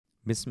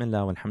بسم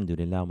الله والحمد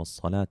لله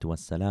والصلاة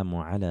والسلام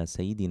على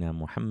سيدنا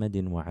محمد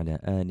وعلى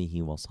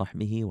آله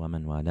وصحبه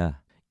ومن والاه.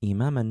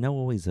 Imam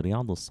al-Nawawi's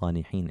Riyadh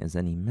al-Salihin is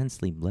an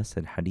immensely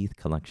blessed hadith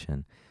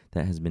collection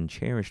that has been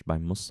cherished by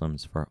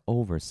Muslims for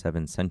over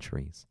 7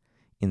 centuries.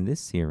 In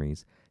this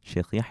series,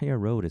 Sheikh Yahya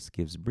Rodis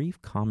gives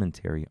brief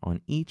commentary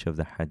on each of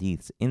the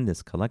hadiths in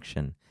this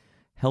collection,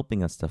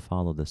 helping us to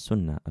follow the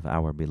sunnah of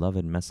our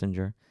beloved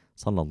Messenger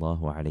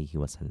sallallahu alayhi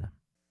wasallam.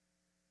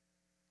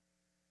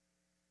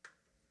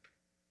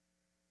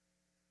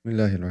 بسم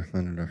الله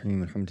الرحمن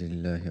الرحيم الحمد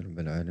لله رب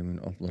العالمين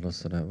أفضل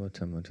الصلاة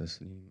وأتم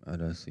التسليم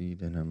على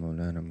سيدنا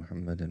مولانا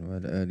محمد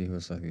وعلى آله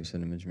وصحبه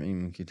وسلم أجمعين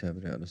من كتاب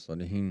رياض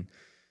الصالحين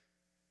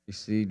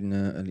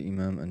سيدنا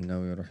الإمام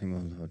النووي رحمه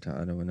الله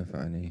تعالى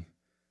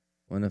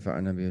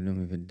ونفعنا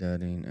بعلومه في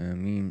الدارين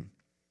آمين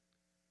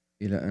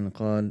إلى أن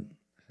قال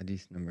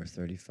حديث number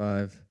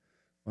 35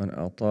 وعن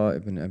عطاء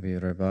بن أبي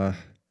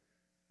رباح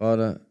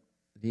قال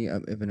لي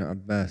ابن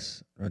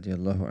عباس رضي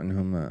الله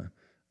عنهما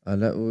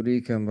ألا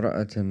أريك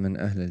امرأة من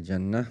أهل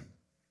الجنة؟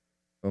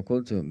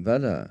 فقلت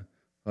بلى.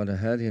 قال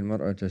هذه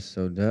المرأة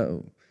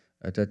السوداء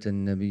أتت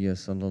النبي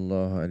صلى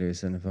الله عليه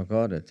وسلم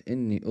فقالت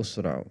إني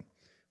أسرع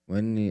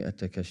وإني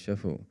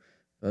أتكشف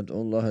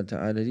فادعو الله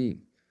تعالى لي.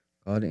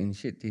 قال إن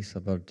شئت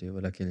صبرت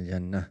ولك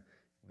الجنة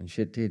وإن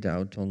شئت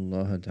دعوت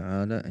الله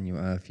تعالى أن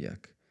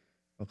يعافيك.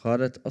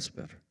 فقالت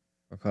أصبر.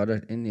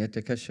 فقالت إني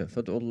أتكشف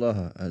فادعو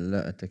الله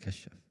ألا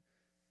أتكشف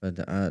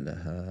فدعا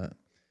لها.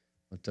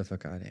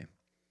 متفق عليه.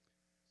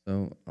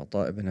 So,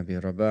 Ata ibn Abi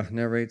Rabah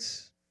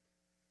narrates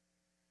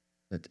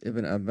that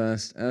Ibn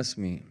Abbas asked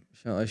me,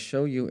 shall I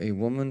show you a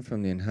woman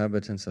from the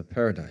inhabitants of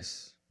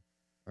paradise?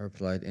 I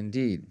replied,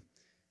 indeed.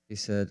 He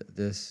said,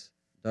 this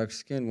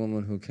dark-skinned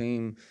woman who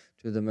came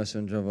to the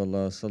Messenger of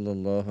Allah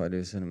sallallahu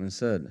alaihi wasallam and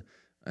said,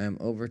 I am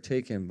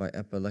overtaken by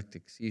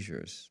epileptic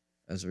seizures,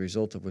 as a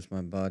result of which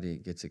my body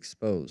gets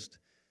exposed.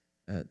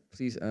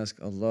 Please ask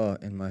Allah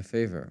in my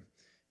favor.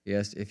 He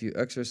asked, if you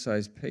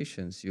exercise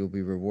patience, you will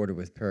be rewarded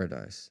with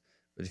paradise.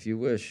 But if you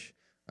wish,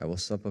 I will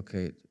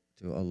supplicate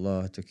to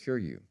Allah to cure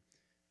you.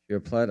 She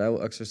replied, I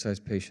will exercise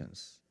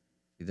patience.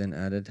 He then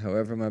added,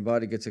 however, my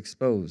body gets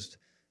exposed,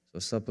 so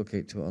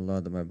supplicate to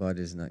Allah that my body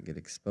does not get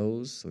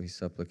exposed. So he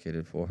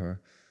supplicated for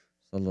her,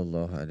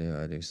 sallallahu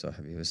alayhi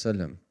wa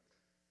sallam.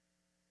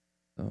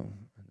 So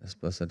in this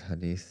blessed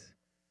hadith,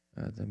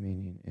 the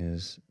meaning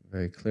is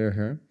very clear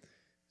here.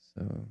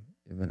 So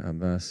Ibn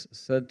Abbas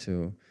said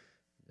to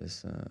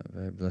this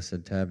very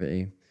blessed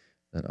tabi'i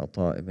that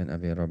Ata ibn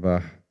Abi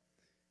Rabah,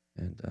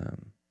 and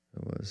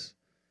it was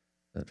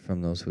that from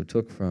those who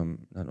took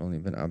from not only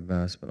Ibn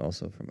Abbas but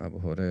also from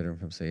Abu Hurairah and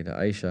from Sayyidah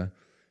Aisha,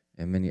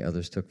 and many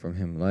others took from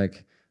him,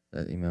 like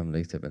that Imam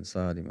Layth ibn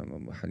Sa'd, Imam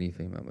Abu Hanifa,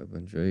 Imam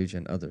Ibn Jurayj,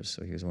 and others.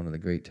 So he was one of the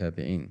great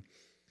tabi'een.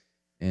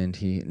 And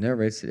he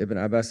narrates that Ibn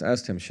Abbas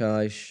asked him, shall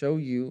I show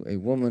you a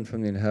woman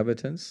from the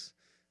inhabitants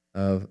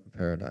of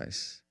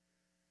paradise?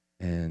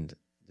 And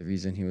the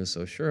reason he was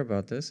so sure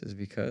about this is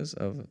because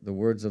of the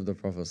words of the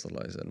Prophet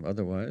ﷺ.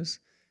 Otherwise,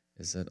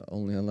 is that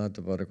only Allah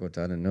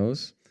Ta'ala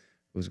knows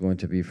who's going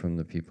to be from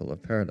the people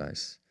of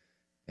paradise.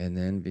 And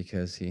then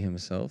because he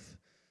himself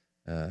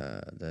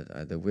that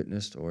either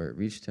witnessed or it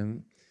reached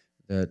him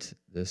that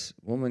this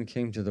woman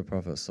came to the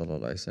Prophet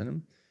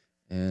ﷺ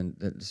and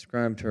that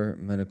described her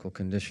medical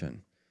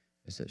condition,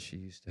 is that she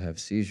used to have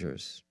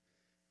seizures.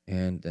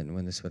 And then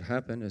when this would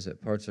happen is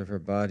that parts of her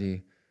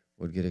body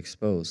would get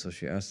exposed. So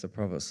she asked the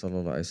Prophet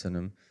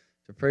ﷺ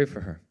to pray for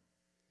her.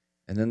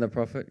 And then the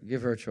Prophet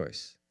gave her a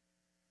choice.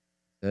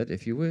 That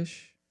if you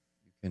wish,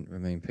 you can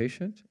remain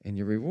patient, and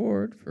your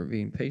reward for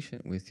being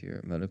patient with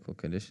your medical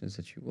conditions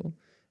that you will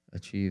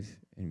achieve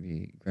and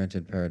be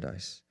granted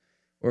paradise.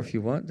 Or if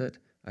you want that,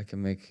 I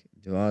can make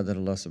dua that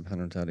Allah subhanahu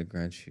wa ta'ala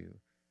grants you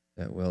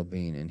that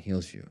well-being and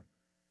heals you.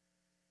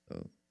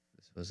 So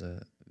this was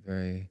a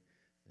very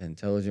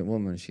intelligent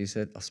woman. She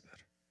said, Asbir,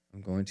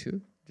 I'm going to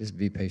just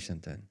be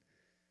patient then.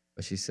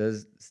 But she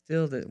says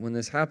still that when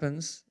this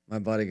happens, my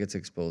body gets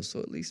exposed. So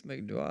at least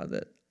make dua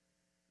that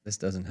this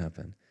doesn't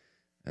happen.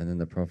 And then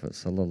the Prophet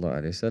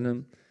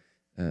ﷺ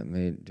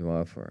made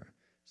dua for her.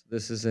 So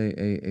this is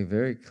a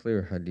very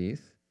clear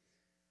hadith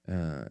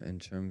in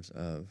terms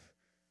of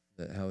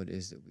how it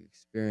is that we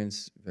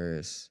experience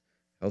various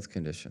health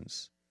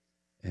conditions.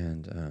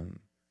 And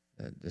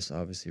that this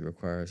obviously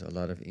requires a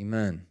lot of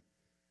iman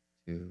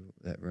to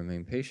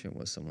remain patient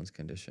with someone's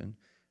condition.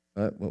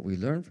 But what we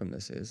learn from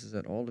this is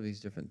that all of these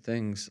different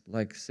things,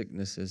 like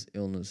sicknesses,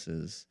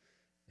 illnesses,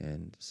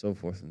 and so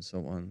forth and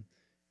so on,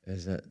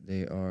 is that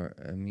they are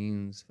a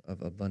means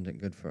of abundant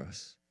good for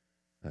us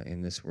in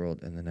this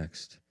world and the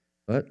next.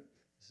 But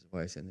this is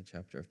why it's in the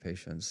chapter of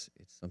patience.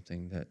 It's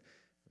something that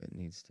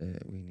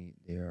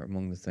they are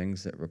among the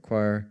things that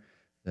require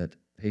that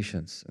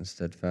patience and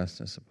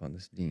steadfastness upon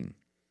this deen.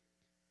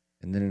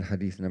 And then in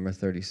hadith number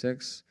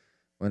 36,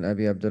 وعن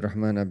أبي عبد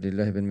الرحمن عبد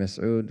الله بن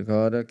مسعود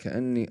قال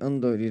كأني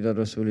أنظر إلى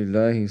رسول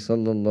الله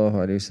صلى الله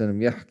عليه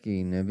وسلم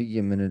يحكي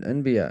نبي من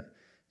الأنبياء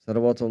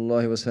صلوات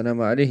الله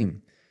وسلامه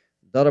عليهم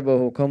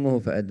ضربه قومه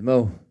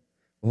فأدموه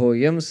وهو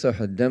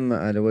يمسح الدم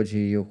على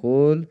وجهه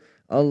يقول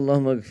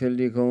اللهم اغفر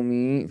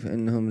لقومي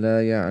فإنهم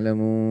لا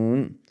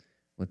يعلمون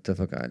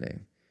متفق عليه.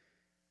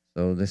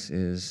 So this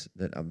is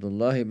that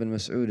Abdullah ibn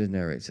Mas'ud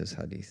narrates this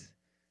hadith.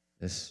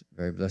 This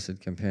very blessed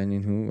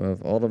companion who,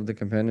 of all of the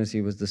companions,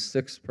 he was the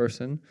sixth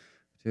person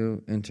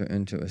to enter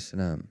into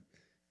Islam.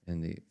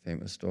 In the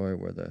famous story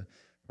where the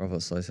Prophet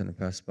ﷺ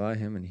passed by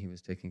him and he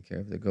was taking care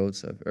of the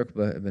goats of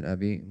Uqbah ibn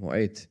Abi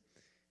Mu'ayt,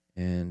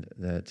 and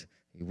that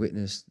he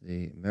witnessed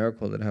the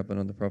miracle that happened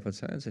on the Prophet's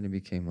hands and he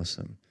became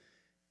Muslim.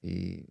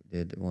 He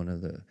did one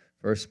of the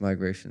first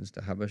migrations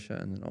to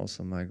Habasha and then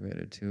also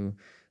migrated to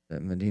the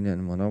Medina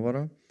and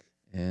Munawwara.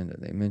 And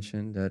they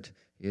mentioned that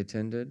he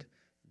attended,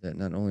 that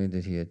not only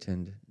did he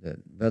attend the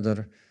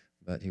Badr,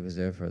 but he was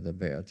there for the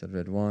Bay'at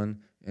al-Ridwan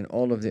and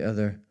all of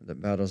the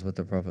battles with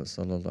the Prophet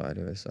sallallahu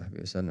alaihi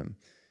wasallam.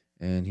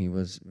 And he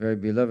was very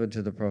beloved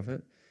to the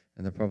Prophet,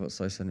 and the Prophet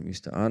sallallahu alaihi wasallam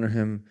used to honor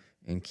him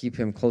and keep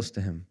him close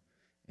to him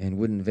and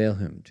wouldn't veil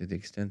him, to the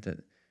extent that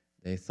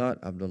they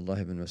thought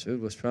Abdullah ibn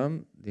Mas'ud was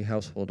from the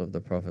household of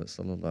the Prophet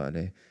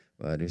sallallahu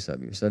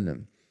alaihi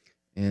wasallam.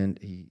 And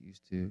he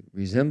used to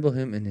resemble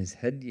him in his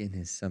hadi and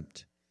his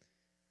samt,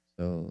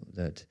 so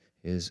that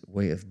his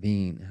way of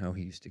being, how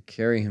he used to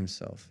carry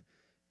himself,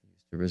 he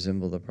used to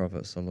resemble the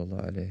Prophet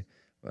sallallahu alaihi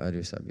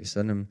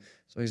wasallam.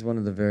 So he's one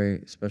of the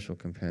very special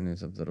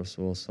companions of the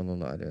Rasul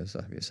sallallahu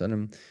alaihi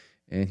wasallam,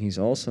 and he's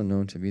also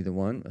known to be the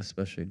one,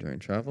 especially during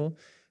travel,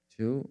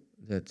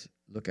 that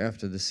look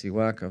after the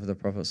siwak of the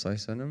Prophet sallallahu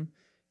alaihi wasallam,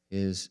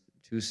 his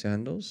two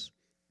sandals,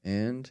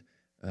 and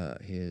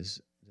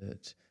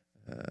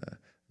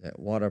that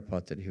water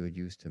pot that he would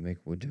use to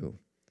make wudu.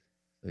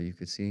 So you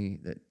could see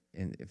that,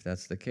 and if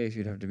that's the case,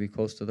 you'd have to be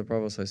close to the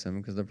Prophet ﷺ,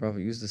 because the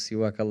Prophet used the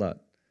siwak a lot.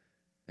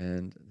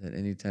 And that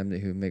any time that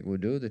he would make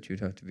wudu, that you'd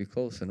have to be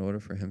close in order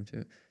for him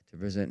to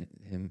present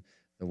him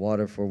the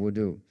water for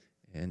wudu.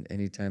 And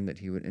any time that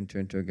he would enter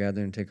into a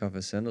gathering and take off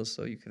his sandals,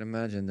 so you can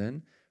imagine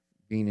then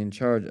being in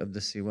charge of the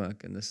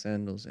siwak and the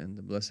sandals and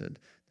the blessed,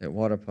 that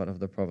water pot of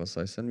the Prophet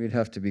ﷺ, you'd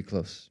have to be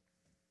close.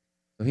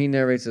 So he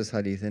narrates this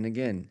hadith, and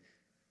again,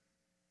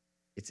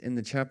 it's in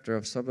the chapter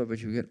of Sabah,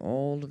 but you get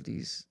all of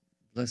these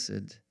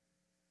blessed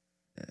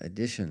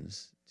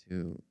additions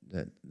to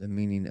the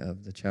meaning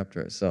of the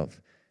chapter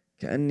itself.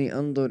 كَأَنِّي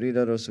أَنظُرْ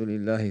إِلَى رَسُولِ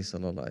اللَّهِ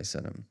صَلَّى اللَّهِ عَلَيْهِ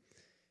وسلم.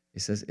 He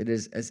says, it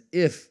is as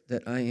if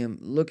that I am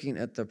looking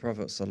at the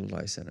Prophet sallallahu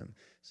alaihi wasallam.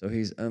 So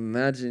he's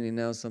imagining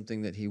now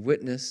something that he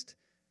witnessed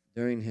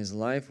during his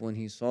life when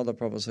he saw the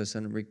Prophet sallallahu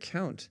alaihi wasallam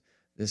recount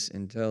this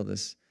and tell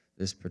this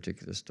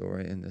particular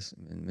story and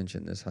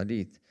mention this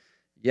hadith.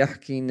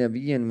 يَحْكِي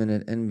نَبِيًّا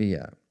مِنَ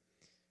الْأَنْبِيَاءِ,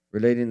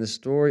 relating the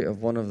story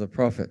of one of the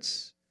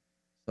prophets,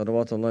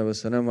 salawatullahi wa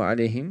salamu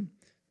alayhim,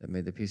 that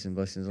may the peace and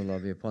blessings of Allah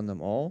be upon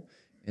them all.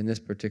 In this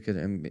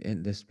particular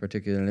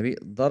Nabi,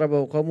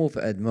 ضَرَبَ قَوْمُ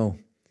فَأَدْمَوْهُ,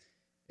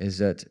 is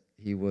that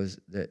he was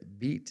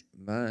beat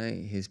by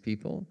his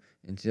people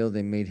until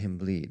they made him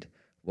bleed.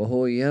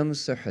 وَهُوَ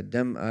يَمْسَحَ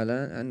الدَّمْ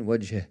عَنْ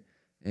وَجْهِهِ,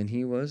 and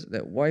he was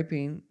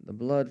wiping the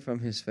blood from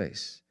his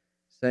face,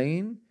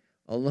 saying,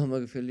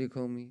 Allahumma ghfir li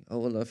qawmi,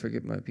 oh Allah,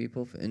 forgive my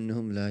people,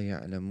 فَإِنَّهُمْ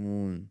لَا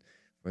يَعْلَمُونَ,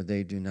 for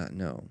they do not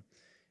know.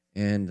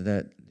 And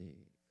that the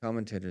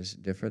commentators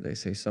differ. They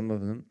say, some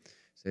of them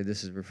say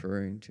this is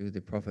referring to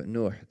the Prophet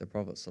Noah. The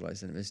Prophet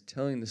ﷺ is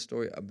telling the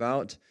story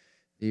about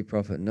the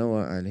Prophet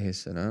Noah alayhi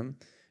salam,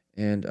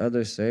 and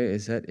others say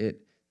is that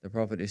the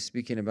Prophet is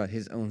speaking about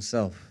his own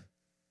self,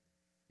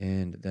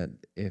 and that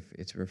if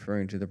it's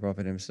referring to the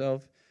Prophet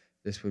himself,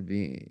 this would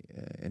be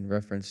in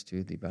reference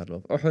to the Battle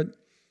of Uhud,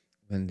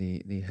 when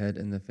the head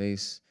and the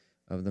face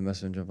of the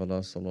Messenger of Allah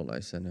sallallahu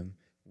alaihi wasallam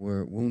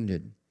were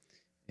wounded.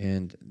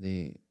 And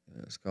the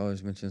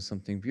scholars mention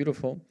something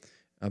beautiful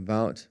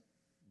about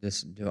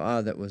this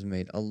dua that was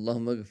made.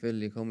 Allahumma ghfir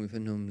li qawmi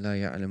finnahum la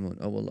ya'lamun.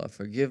 Oh Allah,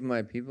 forgive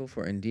my people,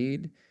 for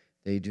indeed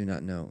they do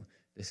not know.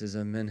 This is a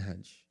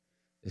minhaj.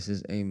 This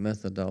is a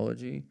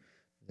methodology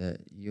that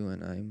you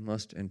and I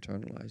must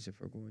internalize if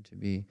we're going to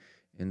be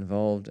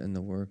involved in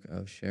the work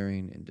of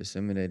sharing and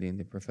disseminating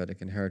the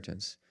prophetic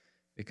inheritance.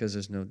 Because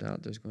there's no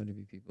doubt there's going to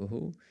be people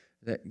who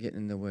that get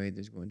in the way.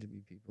 There's going to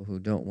be people who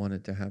don't want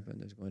it to happen.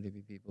 There's going to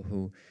be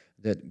people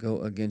that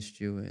go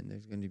against you, and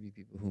there's going to be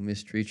people who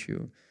mistreat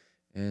you.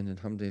 And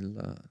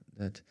alhamdulillah,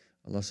 that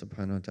Allah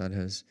subhanahu wa ta'ala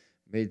has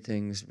made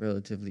things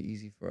relatively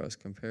easy for us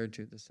compared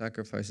to the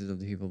sacrifices of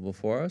the people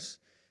before us,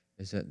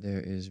 is that there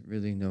is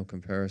really no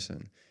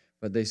comparison.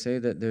 But they say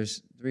that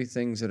there's three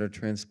things that are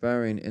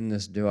transpiring in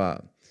this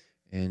dua,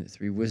 and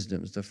three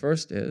wisdoms. The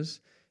first is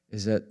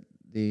that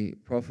the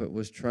Prophet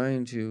was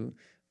trying to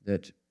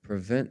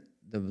prevent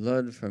the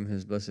blood from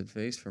his blessed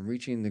face from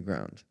reaching the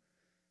ground,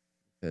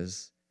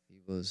 because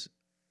he was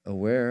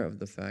aware of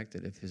the fact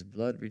that if his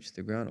blood reached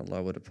the ground,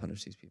 Allah would have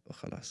punished these people.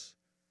 Khalas.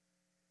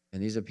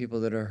 And these are people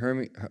that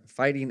are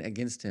fighting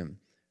against him,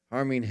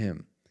 harming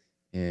him.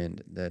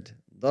 And that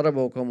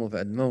ضَرَبَوْ قَوْمُ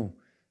فَأَدْمَوْهُ,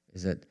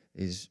 is that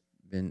he's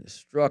been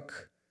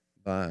struck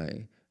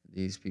by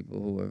these people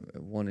who are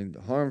wanting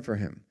harm for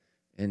him.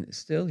 And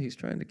still he's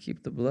trying to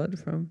keep the blood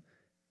from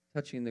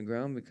touching the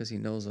ground, because he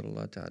knows that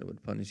Allah Ta'ala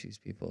would punish these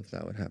people if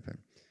that would happen.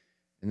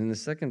 And then the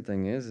second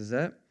thing is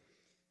that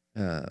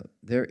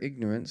their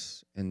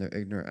ignorance and their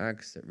ignorant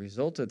acts that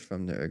resulted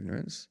from their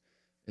ignorance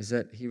is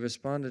that he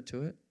responded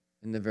to it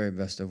in the very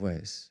best of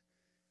ways.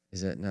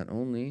 Is that not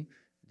only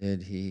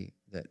did he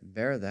that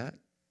bear that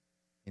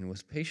and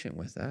was patient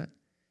with that,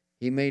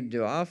 he made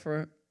dua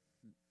for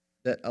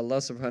that Allah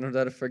subhanahu wa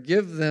ta'ala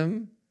forgive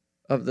them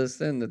of the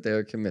sin that they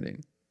are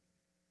committing.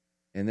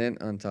 And then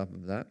on top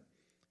of that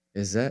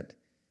is that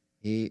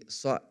he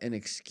sought an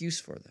excuse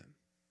for them.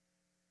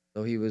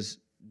 So he was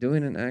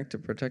doing an act to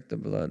protect the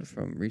blood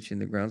from reaching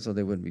the ground so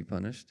they wouldn't be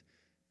punished.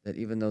 That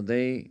even though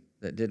they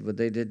that did what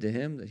they did to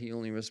him, that he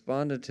only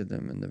responded to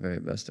them in the very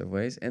best of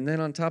ways. And then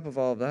on top of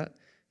all of that,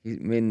 he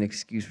made an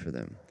excuse for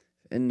them.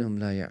 إِنَّهُمْ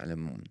لَا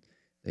يَعْلَمُونَ.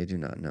 They do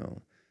not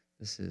know.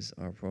 This is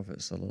our Prophet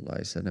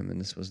ﷺ,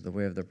 and this was the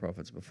way of the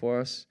prophets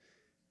before us,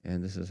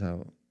 and this is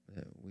how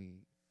we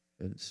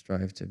should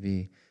strive to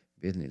be.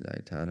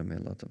 Bi-idhnillahi ta'ala, may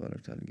Allah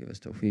tabarak ta'ala give us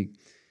tawfiq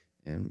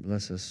and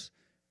bless us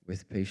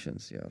with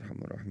patience, Ya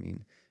Arhamar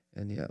Rahmeen,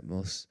 and the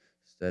utmost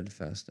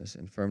steadfastness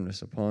and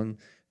firmness upon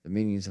the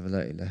meanings of La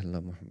ilaha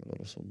illallah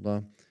Muhammadur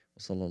Rasulullah. Wa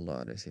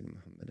sallallahu ala sayyidina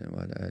Muhammadin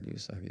wa ala alihi wa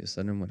sahbihi wa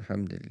sallam,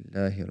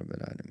 walhamdulillahi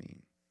rabbil alameen.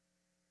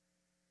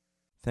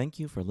 Thank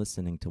you for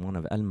listening to one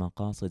of Al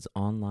Maqasid's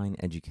online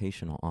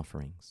educational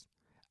offerings.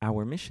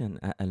 Our mission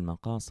at Al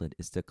Maqasid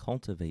is to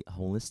cultivate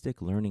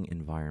holistic learning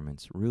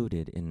environments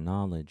rooted in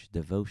knowledge,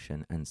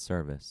 devotion, and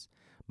service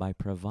by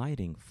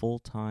providing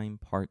full-time,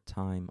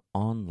 part-time,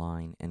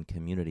 online, and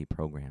community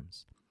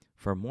programs.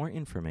 For more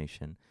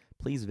information,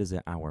 please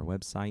visit our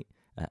website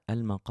at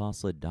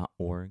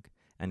almaqasid.org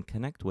and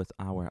connect with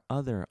our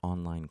other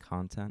online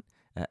content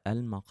at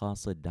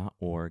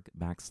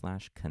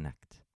almaqasid.org/connect.